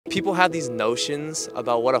People have these notions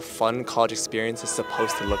about what a fun college experience is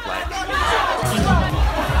supposed to look like.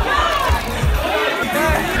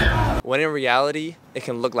 When in reality, it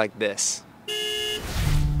can look like this.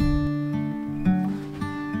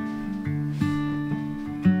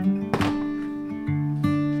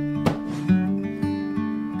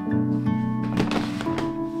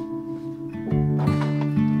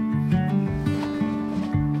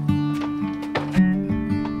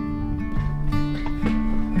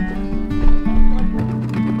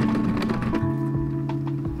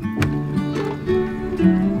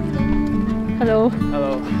 Hello.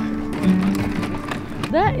 Hello.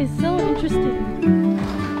 That is so interesting.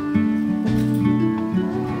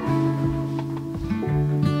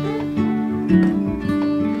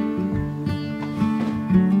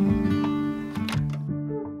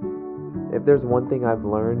 If there's one thing I've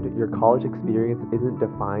learned, your college experience isn't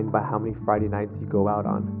defined by how many Friday nights you go out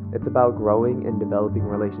on. It's about growing and developing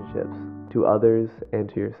relationships to others and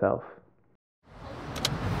to yourself.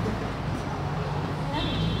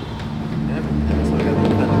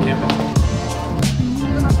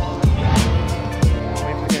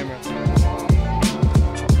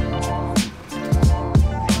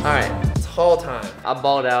 Alright, it's haul time. I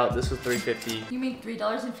balled out. This was $3.50. You make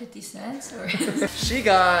 $3.50 or? She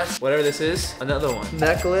got whatever this is, another one.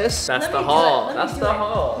 Necklace. That's the haul. That's the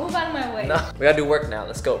haul. Move out of my way. No, we gotta do work now.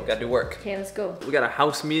 Let's go. We gotta do work. Okay, let's go. We got a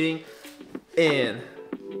house meeting in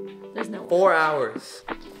There's no 4 hours.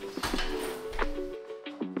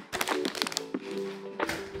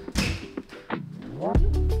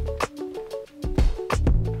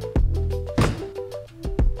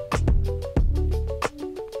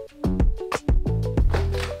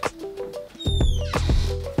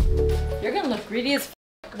 You're gonna look greedy as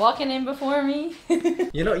f walking in before me.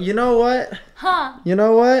 You know what? Huh? You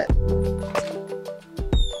know what?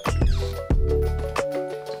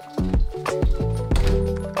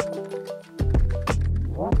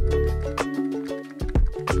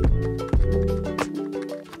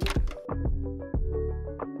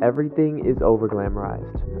 Everything is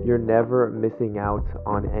over-glamorized. You're never missing out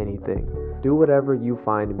on anything. Do whatever you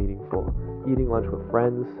find meaningful. Eating lunch with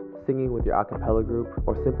friends, singing with your a cappella group,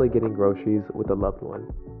 or simply getting groceries with a loved one.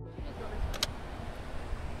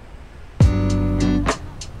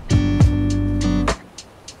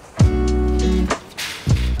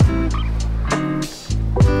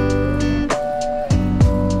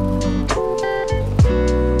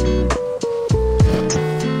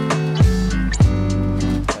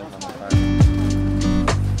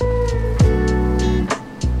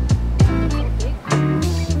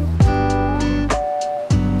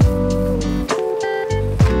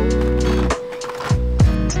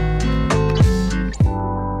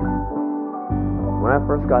 When I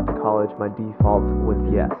first got to college, my default was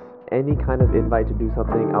yes. Any kind of invite to do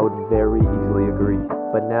something, I would very easily agree.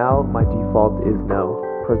 But now, my default is no.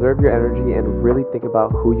 Preserve your energy and really think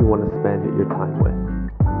about who you want to spend your time with.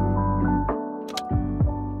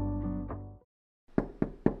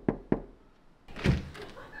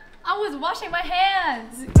 I was washing my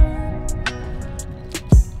hands.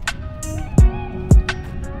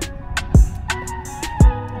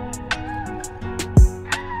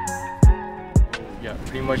 Yeah,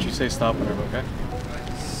 pretty much you say stop whenever, okay?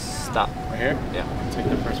 Stop. Right here? Yeah. Take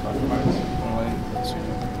the first 5 cards. 1,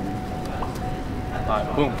 2,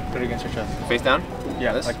 5. Boom. Put it against your chest. Face down?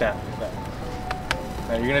 Yeah, This? like that. Like that.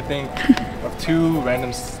 Now you're gonna think of 2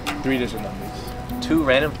 random 3-digit numbers. 2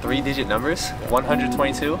 random 3-digit numbers? Yeah.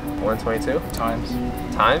 122? 122? Times.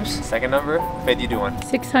 Times? Second number? Faith, you do one.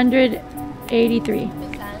 683.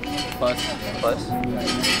 Plus. Plus?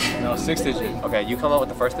 No, 6-digit. Okay, you come up with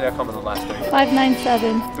the first 3, I'll come with the last 3.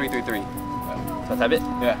 597. 333. So type it?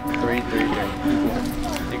 Yeah.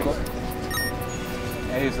 333. Equal?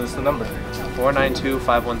 Hey, so that's the number.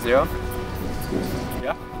 492510.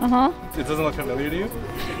 Yeah? Uh-huh. It doesn't look familiar to you?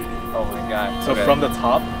 Oh my god. So Okay. from the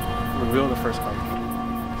top, reveal the first card.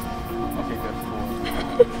 Okay,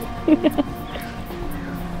 good. 4.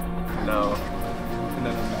 No. And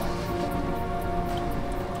then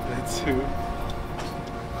a 2.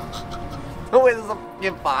 No way, this is a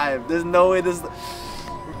fucking 5. There's no way this is.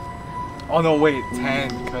 Oh no, wait, 10,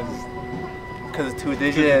 because Because it's 2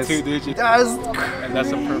 digits. 2 digits. That's And that's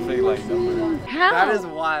a perfect like number. How? That is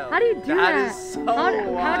wild. How do you do that? That is so how do you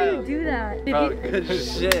wild. do that? Did Bro, you- good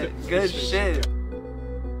shit. Good shit.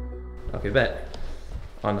 Okay, bet.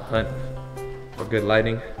 On the hunt for good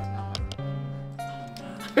lighting.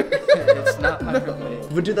 It's not my way.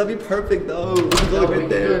 But dude, that'd be perfect though. Go right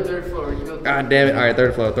there. Third floor. You go God damn it. Alright,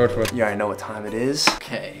 third floor, third floor. You already know what time it is.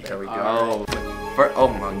 Okay. There we go. Alright. Oh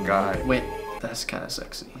my god. Wait, that's kind of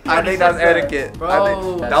sexy. I think that's etiquette.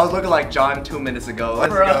 Bro. That was looking like John 2 minutes ago.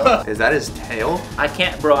 Let's go. Is that his tail? I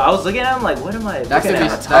can't, bro. I was looking at him like, what am I? That could looking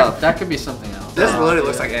be at? that could be something else. This literally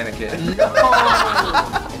looks like etiquette.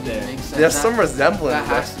 Makes sense. There's some resemblance. That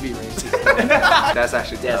has to be racist. That's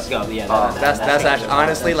actually Yeah, tough. let's go. Yeah, That's actually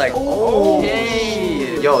honestly like. Oh.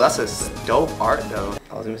 Hey. Yo, that's a dope art though.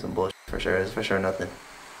 I was doing some bullshit for sure. It's for sure nothing.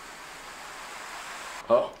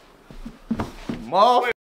 Oh.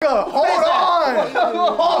 Motherfucker, hold on!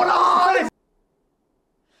 Hold on!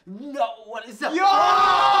 No, what is that? Yo!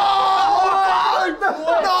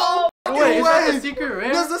 No! Wait, is that a secret rare?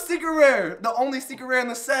 This is a secret rare. The only secret rare in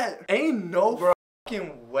the set. Ain't no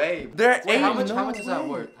fucking way. There Wait, ain't how much is way. that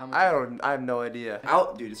worth? How much? I have no idea.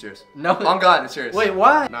 Dude, it's yours. No. On God, it's yours. Wait,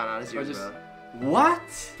 what? No, it's yours, bro. What?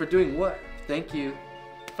 For doing what? Thank you.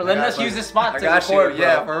 For letting us use this spot I to got record, you. bro.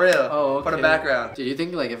 Yeah, for real. Oh, okay. For the background. Do you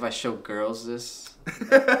think like if I show girls this?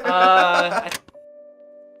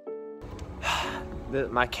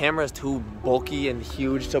 My camera is too bulky and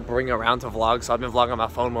huge to bring around to vlog, so I've been vlogging on my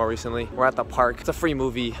phone more recently. We're at the park. It's a free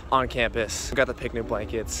movie on campus. We got the picnic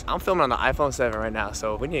blankets. I'm filming on the iPhone 7 right now,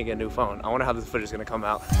 so we need to get a new phone. I wonder how this footage is gonna come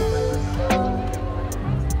out.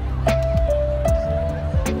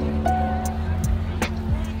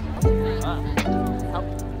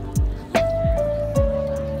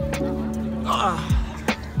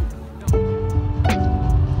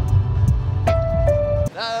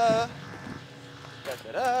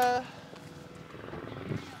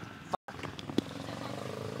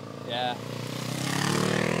 Yeah.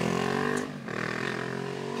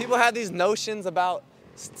 People have these notions about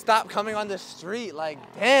stop coming on the street. Like,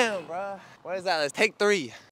 damn, bruh. What is that? Let's take 3.